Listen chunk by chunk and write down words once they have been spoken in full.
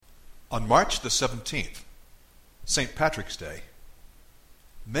On March the 17th, St. Patrick's Day,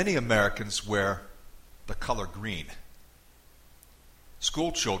 many Americans wear the color green.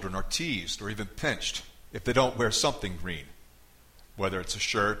 School children are teased or even pinched if they don't wear something green, whether it's a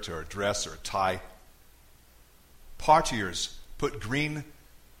shirt or a dress or a tie. Partiers put green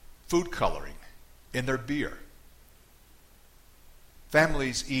food coloring in their beer.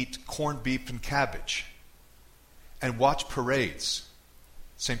 Families eat corned beef and cabbage and watch parades.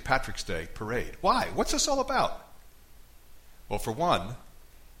 St. Patrick's Day parade. Why? What's this all about? Well, for one,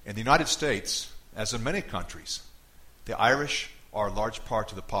 in the United States, as in many countries, the Irish are a large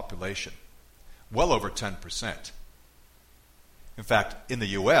part of the population, well over 10%. In fact, in the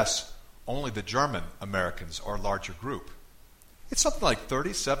U.S., only the German Americans are a larger group. It's something like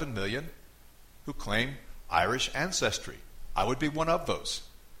 37 million who claim Irish ancestry. I would be one of those.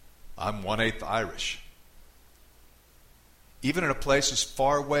 I'm 1/8 Irish. Even in a place as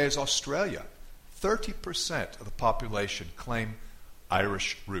far away as Australia, 30% of the population claim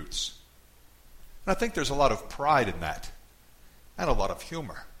Irish roots. And I think there's a lot of pride in that, and a lot of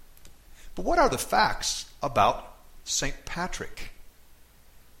humor. But what are the facts about St. Patrick?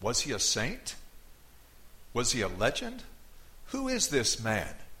 Was he a saint? Was he a legend? Who is this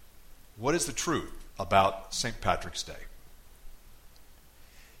man? What is the truth about St. Patrick's Day?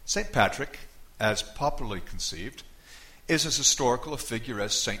 St. Patrick, as popularly conceived, is as historical a figure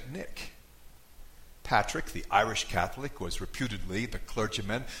as St. Nick. Patrick, the Irish Catholic, was reputedly the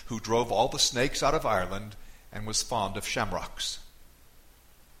clergyman who drove all the snakes out of Ireland and was fond of shamrocks.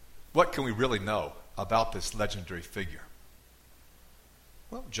 What can we really know about this legendary figure?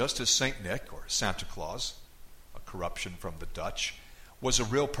 Well, just as St. Nick, or Santa Claus, a corruption from the Dutch, was a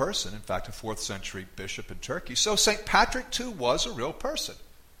real person, in fact a 4th century bishop in Turkey, so St. Patrick too was a real person.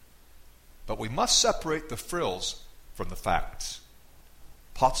 But we must separate the frills from the facts.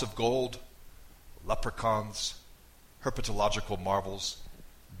 Pots of gold, leprechauns, herpetological marvels,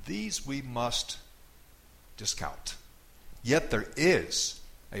 these we must discount. Yet there is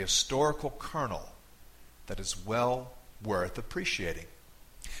a historical kernel that is well worth appreciating.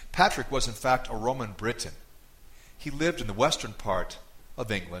 Patrick was in fact a Roman Briton. He lived in the western part of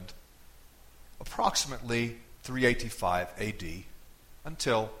England approximately 385 AD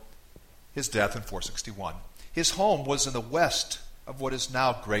until his death in 461. His home was in the west of what is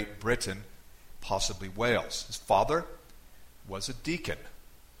now Great Britain, possibly Wales. His father was a deacon.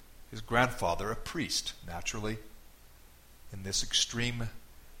 His grandfather a priest. Naturally, in this extreme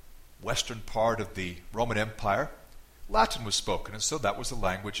western part of the Roman Empire, Latin was spoken, and so that was the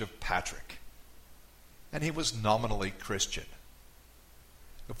language of Patrick. And he was nominally Christian.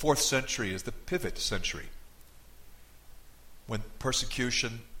 The 4th century is the pivot century, when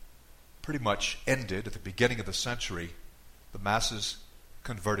persecution pretty much ended at the beginning of the century. The masses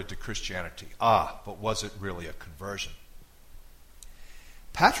converted to Christianity. But was it really a conversion?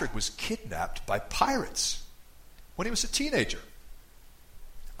 Patrick was kidnapped by pirates when he was a teenager.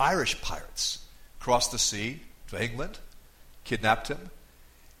 Irish pirates crossed the sea to England, kidnapped him,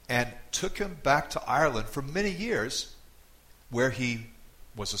 and took him back to Ireland for many years, where he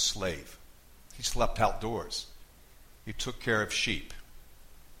was a slave. He slept outdoors. He took care of sheep.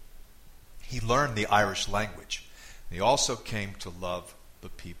 He learned the Irish language. He also came to love the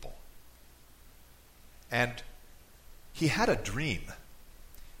people. And he had a dream,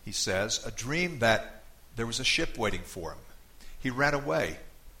 he says, a dream that there was a ship waiting for him. He ran away,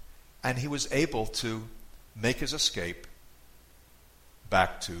 and he was able to make his escape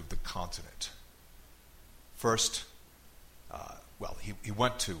back to the continent. First, he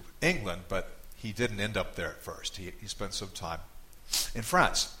went to England, but he didn't end up there at first. He spent some time in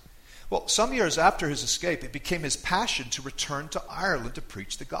France. Well, some years after his escape, it became his passion to return to Ireland to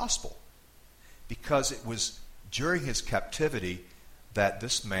preach the gospel, because it was during his captivity that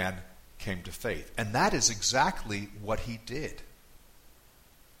this man came to faith. And that is exactly what he did.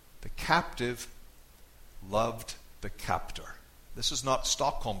 The captive loved the captor. This is not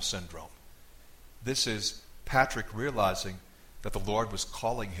Stockholm Syndrome. This is Patrick realizing that the Lord was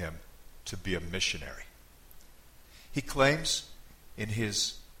calling him to be a missionary. He claims in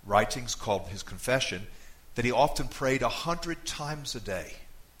his writings, called his Confession, that he often prayed 100 times a day.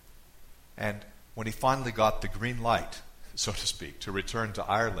 And when he finally got the green light, so to speak, to return to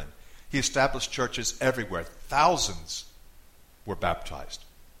Ireland, he established churches everywhere. Thousands were baptized.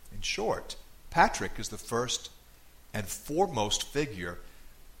 In short, Patrick is the first and foremost figure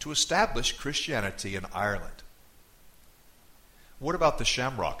to establish Christianity in Ireland. What about the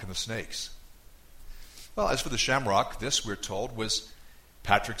shamrock and the snakes? Well, as for the shamrock, this, we're told, was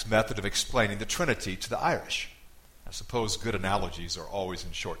Patrick's method of explaining the Trinity to the Irish. I suppose good analogies are always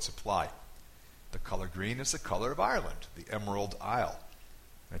in short supply. The color green is the color of Ireland, the Emerald Isle.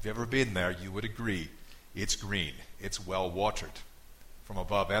 And if you've ever been there, you would agree it's green. It's well watered from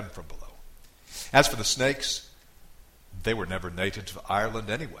above and from below. As for the snakes, they were never native to Ireland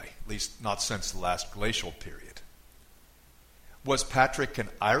anyway, at least not since the last glacial period. Was Patrick an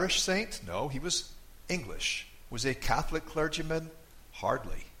Irish saint? No, he was English. Was he a Catholic clergyman?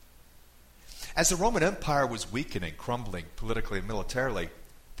 Hardly. As the Roman Empire was weakening, crumbling politically and militarily,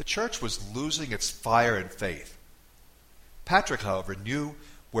 the church was losing its fire and faith. Patrick, however, knew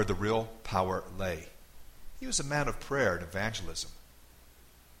where the real power lay. He was a man of prayer and evangelism.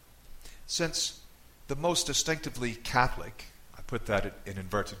 Since the most distinctively Catholic, I put that in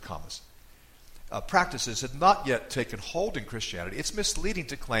inverted commas, practices had not yet taken hold in Christianity, it's misleading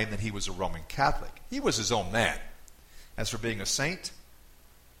to claim that he was a Roman Catholic. He was his own man. As for being a saint,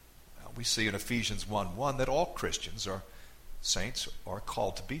 we see in Ephesians 1:1 that all Christians are saints or are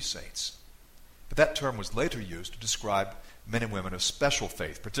called to be saints. But that term was later used to describe men and women of special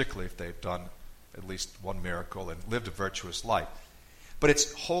faith, particularly if they've done at least one miracle and lived a virtuous life. But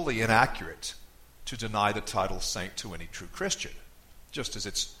it's wholly inaccurate to deny the title saint to any true Christian, just as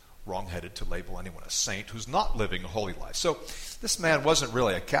it's wrong-headed to label anyone a saint who's not living a holy life. So this man wasn't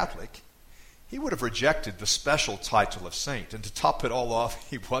really a Catholic. He would have rejected the special title of saint, and to top it all off,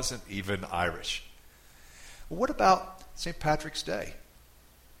 he wasn't even Irish. Well, what about St. Patrick's Day?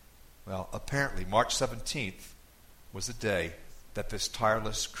 Well, apparently March 17th was the day that this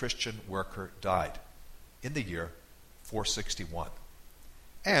tireless Christian worker died, in the year 461.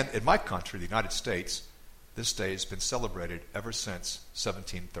 And in my country, the United States, this day has been celebrated ever since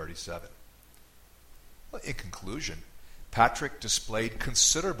 1737. Well, in conclusion, Patrick displayed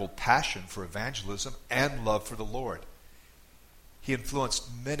considerable passion for evangelism and love for the Lord. He influenced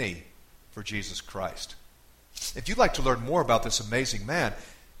many for Jesus Christ. If you'd like to learn more about this amazing man,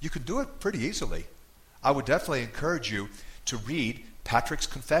 you can do it pretty easily. I would definitely encourage you to read Patrick's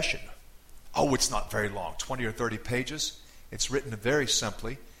Confession. Oh, it's not very long, 20 or 30 pages. It's written very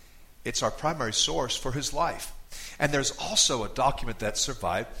simply. It's our primary source for his life. And there's also a document that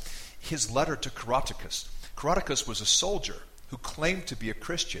survived, his letter to Coroticus. Coroticus was a soldier who claimed to be a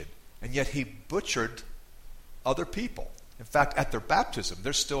Christian, and yet he butchered other people. In fact, at their baptism,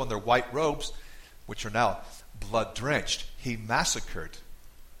 they're still in their white robes, which are now blood-drenched. He massacred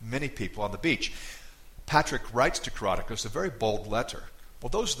many people on the beach. Patrick writes to Coroticus a very bold letter. Well,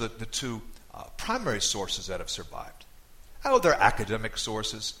 those are the two primary sources that have survived. I know there are academic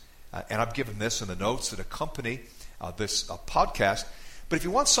sources, and I've given this in the notes that accompany this podcast. But if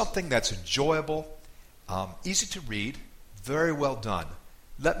you want something that's enjoyable, easy to read, very well done,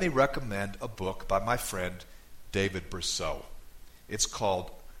 let me recommend a book by my friend David Brousseau. It's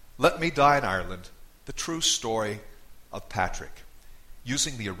called Let Me Die in Ireland, The True Story of Patrick.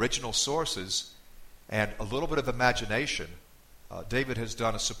 Using the original sources and a little bit of imagination, David has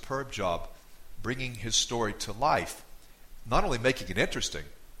done a superb job bringing his story to life, not only making it interesting,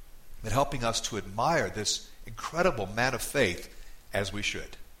 but helping us to admire this incredible man of faith as we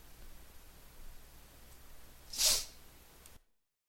should.